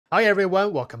Hi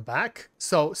everyone, welcome back.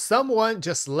 So someone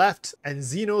just left an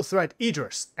Xeno threat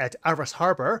Idris at Idris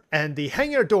Harbor, and the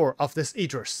hangar door of this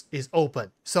Idris is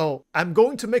open. So I'm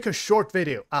going to make a short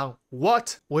video on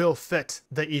what will fit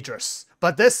the Idris.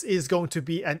 But this is going to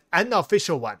be an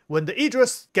unofficial one. When the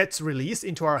Idris gets released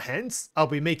into our hands, I'll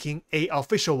be making an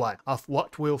official one of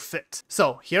what will fit.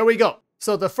 So here we go.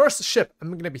 So the first ship I'm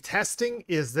going to be testing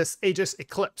is this Aegis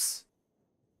Eclipse.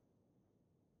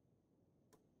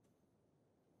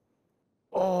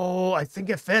 Oh, I think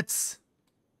it fits.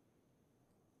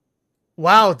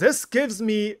 Wow, this gives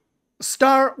me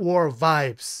Star Wars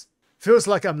vibes. Feels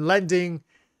like I'm landing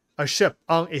a ship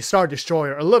on a Star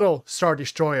Destroyer, a little Star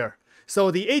Destroyer. So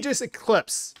the Aegis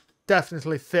Eclipse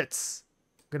definitely fits.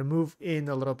 I'm gonna move in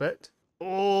a little bit.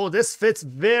 Oh, this fits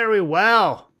very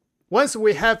well. Once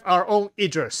we have our own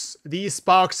Idris, these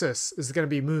boxes is gonna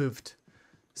be moved.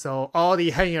 So all the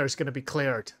hangar is gonna be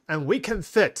cleared. And we can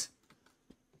fit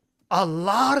a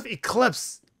lot of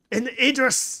Eclipse in the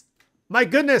Idris. My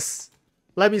goodness.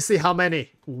 Let me see how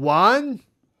many. 1.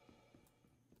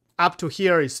 Up to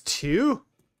here is 2.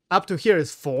 Up to here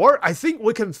is 4. I think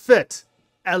we can fit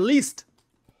at least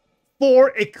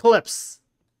 4 Eclipse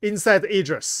inside the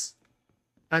Idris.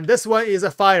 And this one is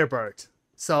a Firebird.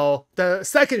 So the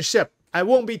second ship I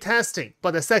won't be testing,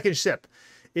 but the second ship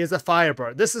is a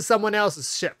Firebird. This is someone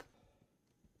else's ship.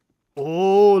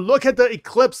 Oh, look at the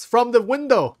Eclipse from the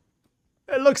window.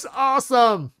 It looks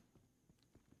awesome!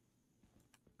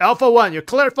 Alpha 1, you're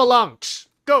cleared for launch!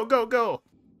 Go, go, go!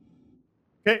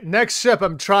 Okay, next ship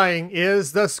I'm trying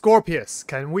is the Scorpius.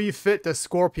 Can we fit the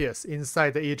Scorpius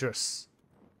inside the Idris?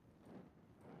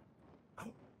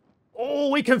 Oh,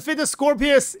 we can fit the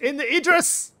Scorpius in the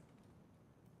Idris!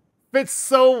 Fits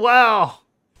so well!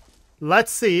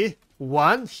 Let's see.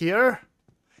 1 here.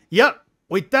 Yep,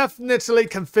 we definitely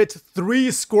can fit 3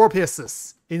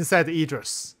 Scorpiuses inside the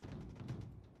Idris.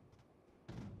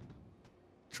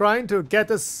 Trying to get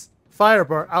this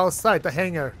Firebird outside the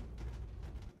hangar.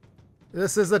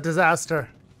 This is a disaster.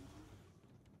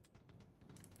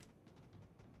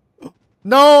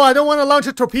 No, I don't want to launch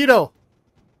a torpedo.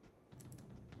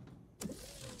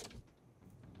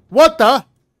 What the?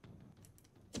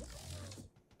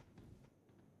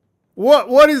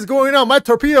 What is going on? My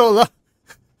torpedo.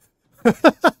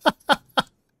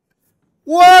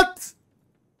 What?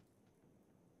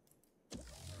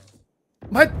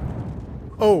 My...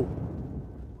 Oh.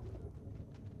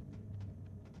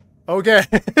 Okay.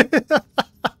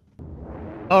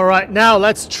 Alright, now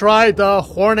let's try the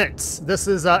Hornets. This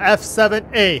is a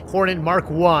F7A Hornet Mark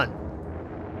 1.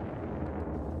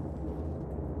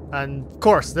 And of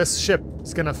course, this ship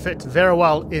is gonna fit very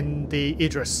well in the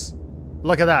Idris.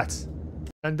 Look at that.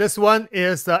 And this one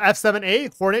is the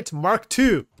F7A Hornet Mark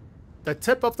 2. The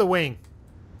tip of the wing.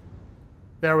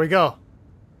 There we go.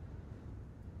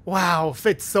 Wow,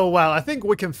 fits so well. I think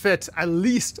we can fit at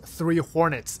least 3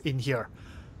 Hornets in here.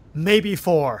 Maybe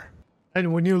 4.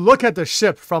 And when you look at the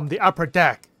ship from the upper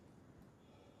deck,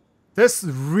 this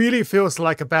really feels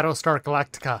like a Battlestar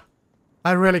Galactica.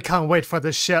 I really can't wait for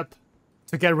this ship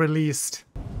to get released.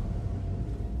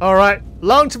 Alright,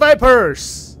 launch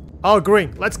Vipers! All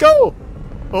green, let's go!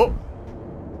 Oh.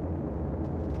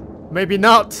 Maybe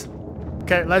not.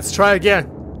 Okay, let's try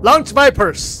again. Launch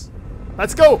Vipers!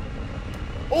 Let's go!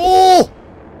 Oh!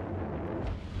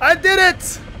 I did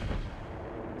it!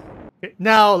 Okay,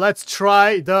 now let's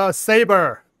try the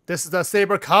Saber. This is the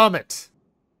Saber Comet.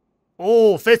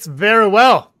 Oh, fits very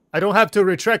well. I don't have to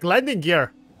retract landing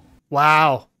gear.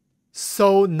 Wow.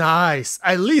 So nice.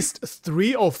 At least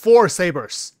 3 or 4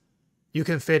 Sabers you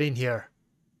can fit in here.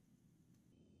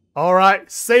 Alright,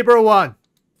 Saber 1.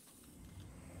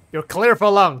 You're clear for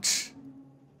launch.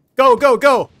 Go, go,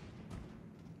 go!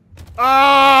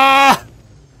 Ah!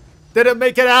 Didn't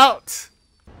make it out.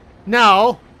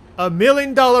 Now, $1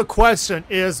 million question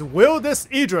is, will this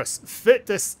Idris fit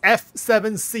this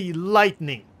F7C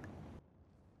Lightning?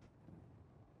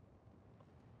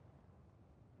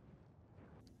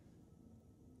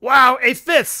 Wow, it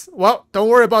fits! Well, don't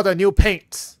worry about the new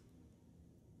paint.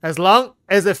 As long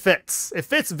as it fits. It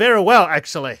fits very well,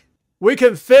 actually. We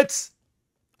can fit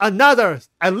another,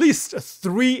 at least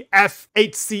 3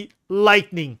 F8C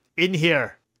Lightning in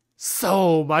here.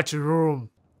 So much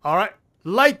room. Alright,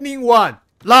 Lightning 1,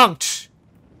 launch!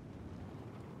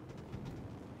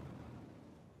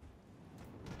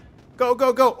 Go,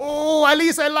 go, go! Oh, at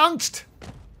least I launched!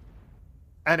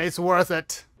 And it's worth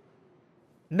it.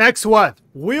 Next one,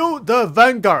 will the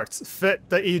Vanguards fit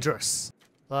the Idris?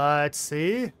 Let's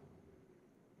see.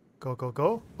 Go, go,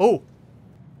 go. Oh!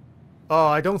 Oh,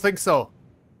 I don't think so.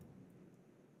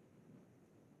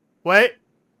 Wait.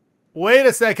 Wait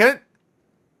a second.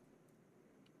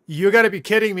 You gotta be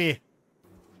kidding me.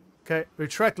 Okay,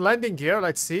 retract landing gear.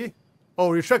 Let's see. Oh,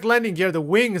 retract landing gear. The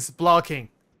wing is blocking.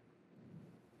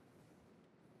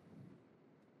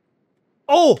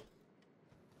 Oh!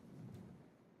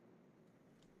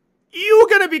 You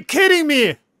gotta be kidding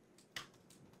me!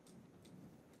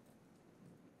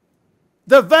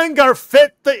 The Vanguard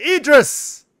fit the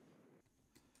Idris!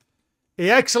 It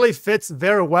actually fits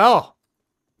very well.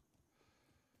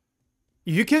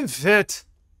 You can fit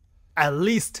at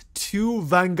least 2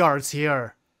 Vanguards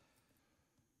here.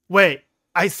 Wait,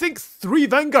 I think 3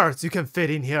 Vanguards you can fit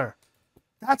in here.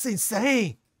 That's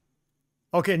insane.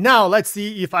 Okay, now let's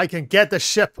see if I can get the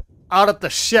ship out of the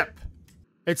ship.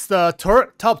 It's the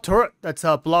turret, top turret that's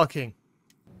blocking.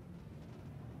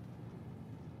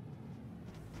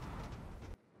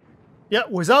 Yeah,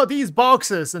 without these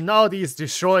boxes and all these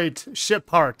destroyed ship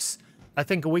parts, I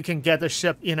think we can get the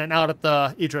ship in and out of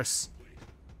the Idris.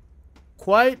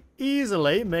 Quite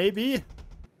easily, maybe.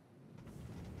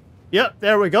 Yep,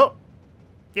 there we go.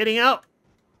 Getting out.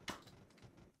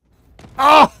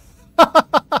 Oh!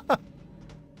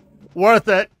 Worth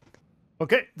it.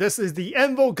 Okay, this is the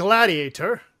Anvil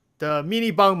Gladiator, the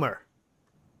mini bomber.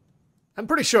 I'm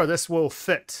pretty sure this will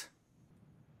fit.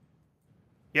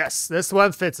 Yes, this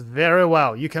one fits very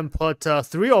well. You can put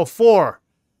 3 or 4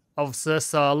 of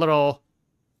this little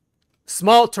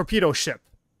small torpedo ship.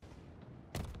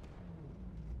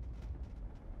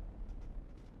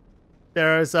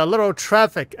 There's a little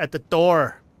traffic at the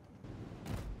door.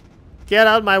 Get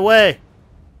out of my way.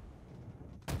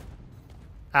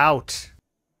 Out.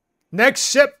 Next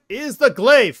ship is the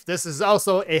Glaive. This is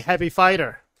also a heavy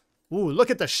fighter. Ooh, look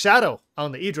at the shadow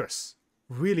on the Idris.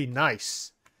 Really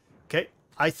nice. Okay,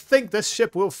 I think this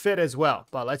ship will fit as well,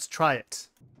 but let's try it.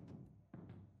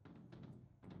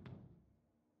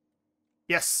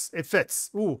 Yes, it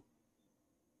fits. Ooh.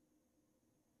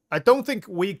 I don't think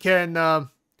we can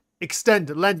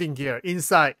extend landing gear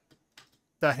inside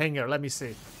the hangar. Let me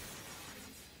see.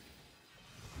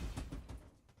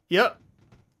 Yep.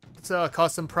 It's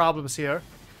caused some problems here.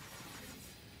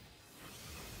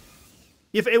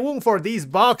 If it weren't for these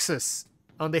boxes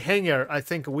on the hangar, I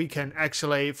think we can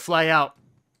actually fly out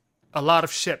a lot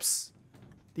of ships.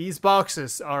 These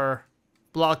boxes are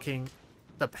blocking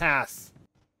the path.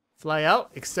 Fly out,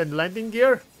 extend landing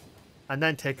gear, and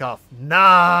then take off.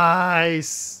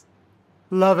 Nice!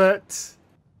 Love it.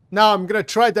 Now I'm gonna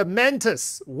try the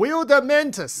Mantis. Will the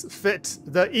Mantis fit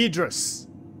the Idris?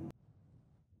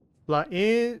 Fly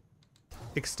in,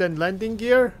 extend landing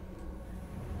gear.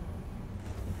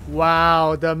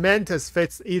 Wow, the Mantis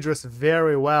fits Idris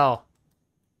very well.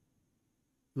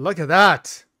 Look at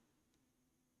that.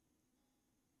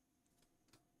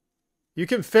 You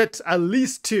can fit at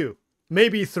least 2,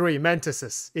 maybe 3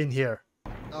 Mantises in here.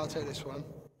 I'll take this one.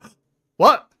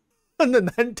 What? And the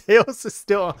Ninetales is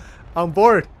still on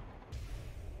board.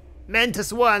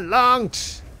 Mantis 1,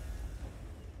 launch!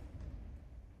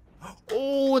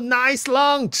 Oh, nice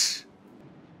launch!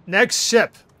 Next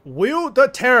ship. Will the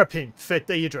Terrapin fit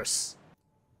the Idris?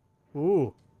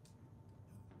 Ooh.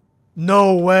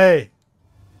 No way.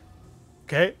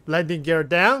 Okay, landing gear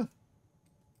down.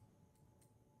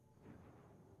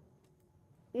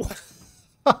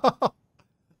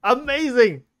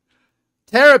 Amazing!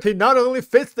 Terrapin not only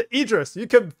fits the Idris, you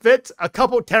can fit a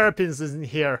couple Terrapins in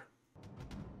here.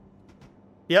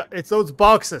 Yeah, it's those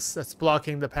boxes that's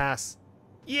blocking the pass.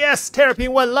 Yes,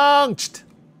 Terrapin 1 launched!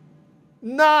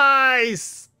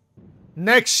 Nice!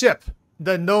 Next ship,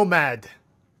 the Nomad.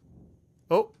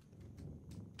 Oh.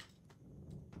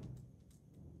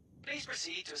 Please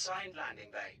proceed to assigned landing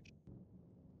bay.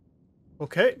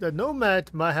 Okay, the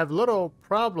Nomad might have little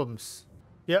problems.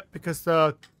 Yeah, because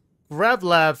the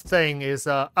GravLab thing is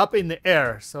up in the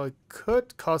air, so it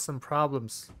could cause some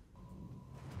problems.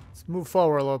 Let's move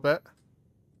forward a little bit.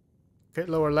 Okay,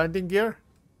 lower landing gear.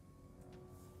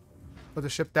 Put the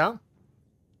ship down.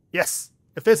 Yes,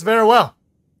 it fits very well.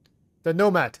 The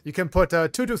Nomad. You can put 2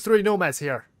 to 3 Nomads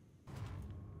here.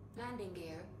 Landing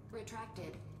gear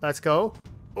retracted. Let's go.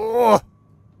 Oh!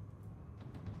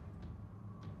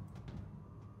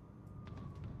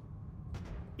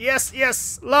 Yes,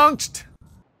 yes, launched.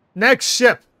 Next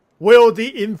ship. Will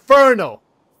the Inferno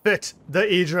fit the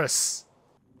Idris?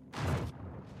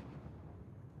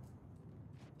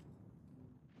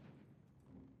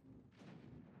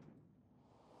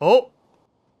 Oh.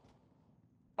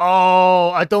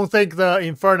 Oh, I don't think the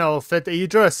Inferno fit the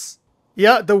Idris.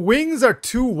 Yeah, the wings are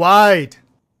too wide.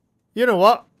 You know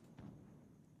what?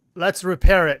 Let's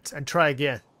repair it and try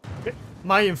again. Okay.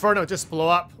 My Inferno just blew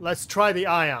up. Let's try the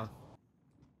Ion.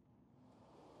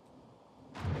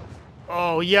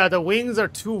 Oh yeah, the wings are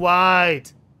too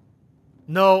wide.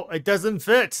 No, it doesn't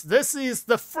fit. This is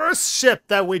the first ship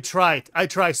that I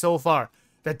tried so far,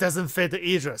 that doesn't fit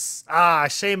the Idris. Ah,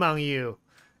 shame on you,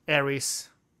 Ares.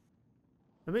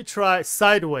 Let me try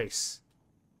sideways.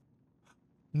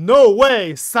 No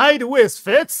way! Sideways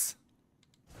fits?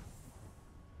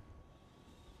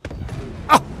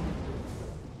 Ah!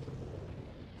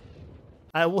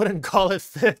 I wouldn't call it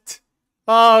fit.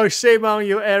 Oh, shame on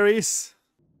you, Ares.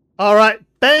 Alright,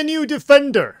 Banu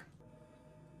Defender.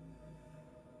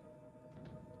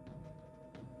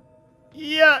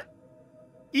 Yeah,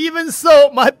 even so,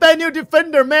 my Banu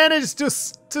Defender managed to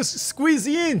squeeze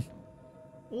in.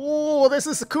 Oh, this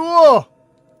is cool.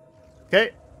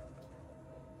 Okay.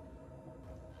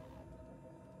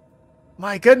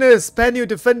 My goodness, Banu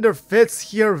Defender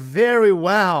fits here very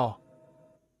well.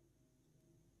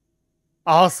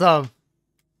 Awesome.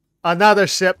 Another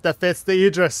ship that fits the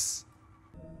Idris.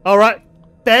 Alright,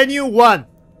 Banu 1.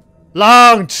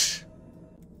 Launch!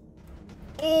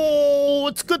 Oh,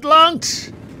 it's good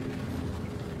launch!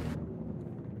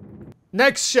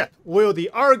 Next ship, will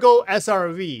the Argo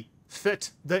SRV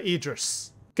fit the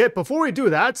Idris? Okay, before we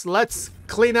do that, let's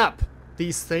clean up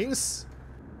these things.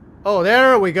 Oh,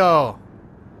 there we go.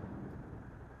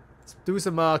 Let's do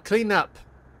some cleanup.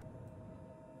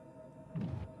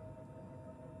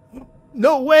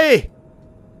 No way!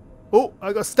 Oh,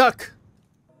 I got stuck.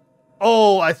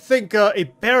 Oh, I think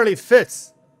it barely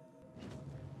fits.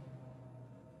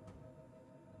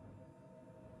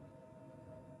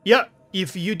 Yeah,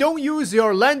 if you don't use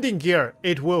your landing gear,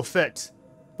 it will fit.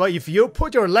 But if you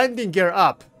put your landing gear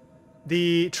up,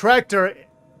 the tractor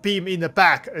beam in the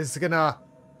back is gonna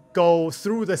go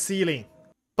through the ceiling.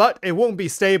 But it won't be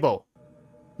stable.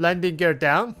 Landing gear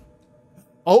down.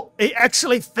 Oh, it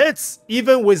actually fits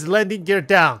even with landing gear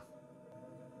down.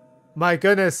 My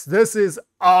goodness, this is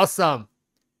awesome.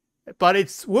 But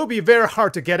it will be very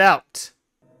hard to get out.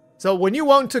 So when you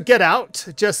want to get out,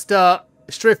 just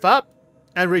strip up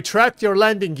and retract your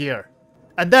landing gear.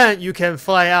 And then you can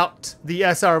fly out the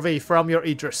SRV from your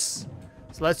Idris.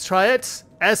 So let's try it.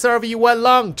 SRV-1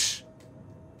 launch.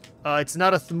 It's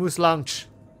not a smooth launch.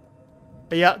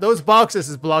 But yeah, those boxes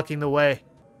is blocking the way.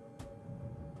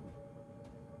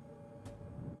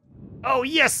 Oh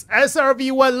yes,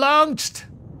 SRV-1 launched.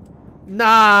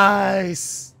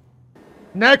 Nice.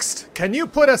 Next, can you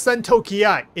put a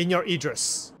Sentoki in your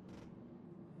Idris?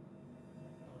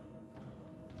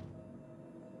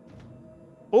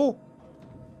 Oh.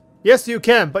 Yes, you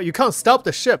can, but you can't stop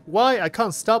the ship. Why I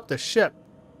can't stop the ship?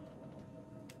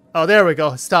 Oh, there we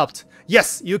go. Stopped.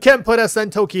 Yes, you can put a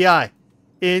Sentoki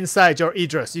inside your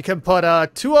Idris. You can put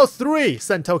 2 or 3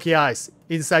 Sentoki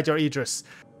inside your Idris.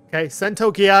 Okay,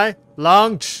 Sentoki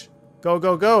launch. Go,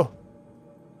 go, go.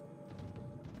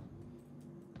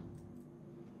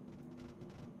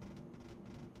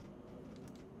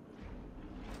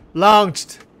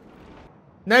 Launched.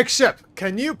 Next ship,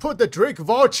 can you put the Drake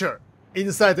Vulture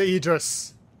inside the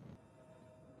Idris?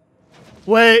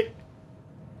 Wait.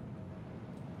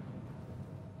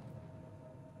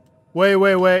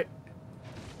 Wait.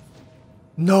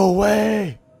 No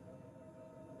way.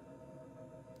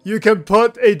 You can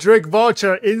put a Drake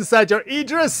Vulture inside your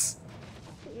Idris?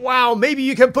 Wow, maybe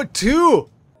you can put 2.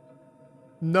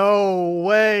 No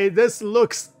way, this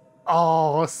looks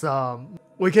awesome.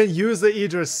 We can use the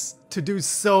Idris to do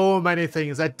so many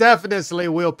things. I definitely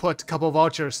will put a couple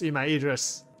Vultures in my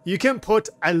Idris. You can put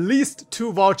at least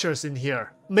 2 Vultures in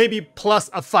here. Maybe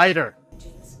plus a fighter.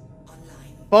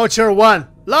 Vulture 1,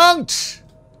 launch!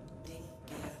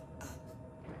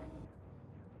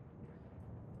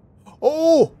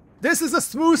 Oh, this is a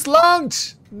smooth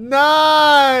launch!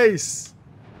 Nice!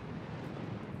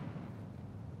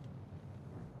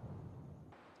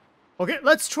 Okay,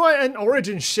 let's try an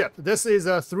origin ship. This is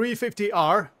a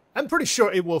 350R. I'm pretty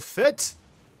sure it will fit.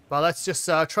 But let's just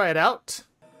try it out.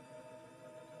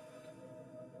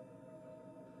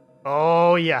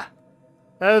 Oh yeah.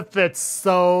 That fits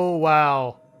so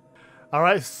well.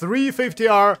 Alright,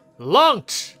 350R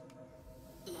launch!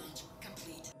 Launch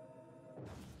complete.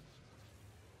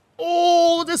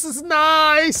 Oh, this is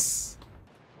nice!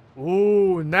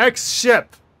 Ooh, next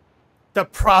ship. The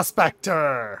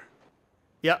Prospector.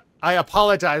 Yeah, I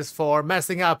apologize for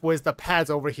messing up with the pads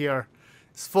over here.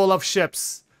 It's full of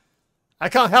ships. I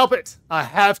can't help it. I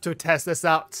have to test this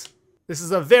out. This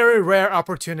is a very rare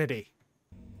opportunity.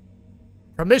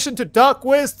 Permission to dock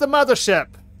with the mothership.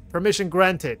 Permission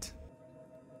granted.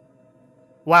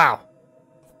 Wow.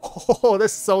 Oh,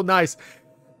 this is so nice.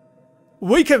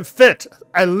 We can fit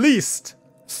at least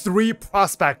 3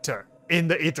 Prospector in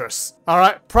the Idris.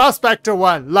 Alright, Prospector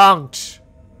 1, launch.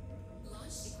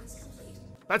 Launch sequence complete.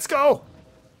 Let's go.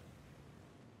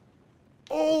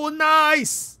 Oh,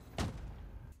 nice!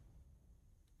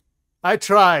 I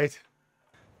tried.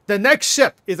 The next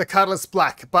ship is a colorless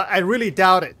black, but I really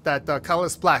doubt it that the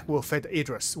colorless black will fit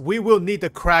Idris. We will need the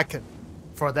Kraken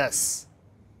for this.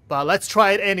 But let's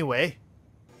try it anyway.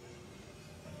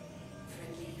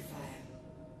 Friendly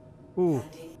fire. Ooh.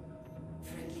 Landing.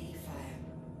 Friendly fire.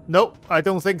 Nope, I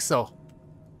don't think so.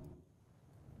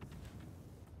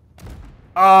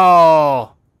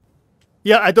 Oh.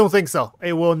 Yeah, I don't think so.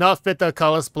 It will not fit the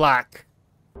colorless black.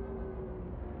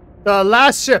 The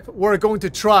last ship we're going to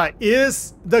try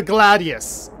is the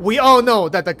Gladius. We all know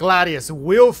that the Gladius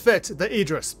will fit the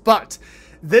Idris, but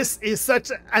this is such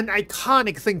an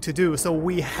iconic thing to do, so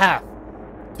we have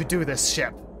to do this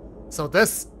ship. So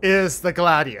this is the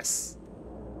Gladius,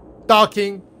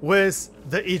 docking with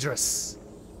the Idris.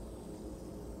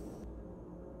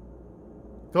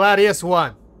 Gladius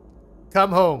 1,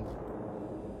 come home.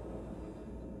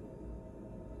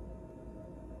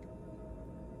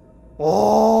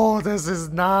 Oh, this is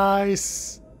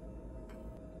nice.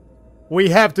 We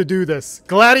have to do this.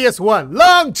 Gladius 1,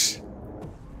 launch!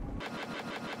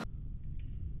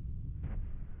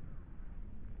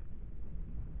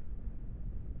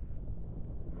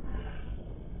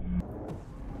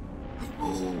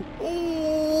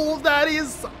 Oh, that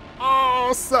is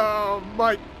awesome.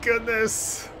 My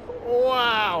goodness.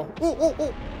 Wow.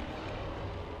 Oh.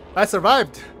 I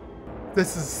survived.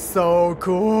 This is so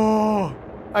cool.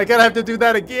 I gotta have to do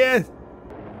that again.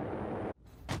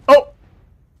 Oh!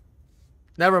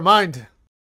 Never mind.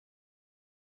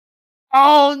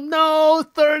 Oh no,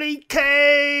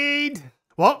 30K!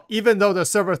 Well, even though the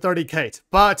server 30K,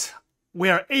 but we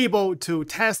are able to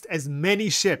test as many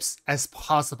ships as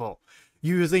possible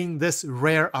using this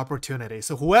rare opportunity.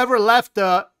 So whoever left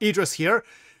the Idris here,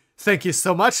 thank you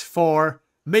so much for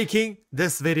making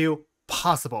this video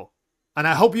possible. And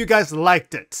I hope you guys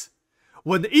liked it.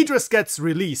 When the Idris gets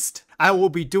released, I will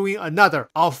be doing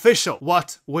another official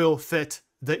what will fit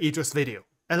the Idris video.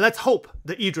 And let's hope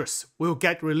the Idris will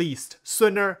get released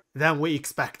sooner than we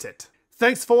expected.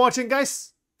 Thanks for watching,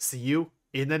 guys. See you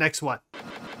in the next one.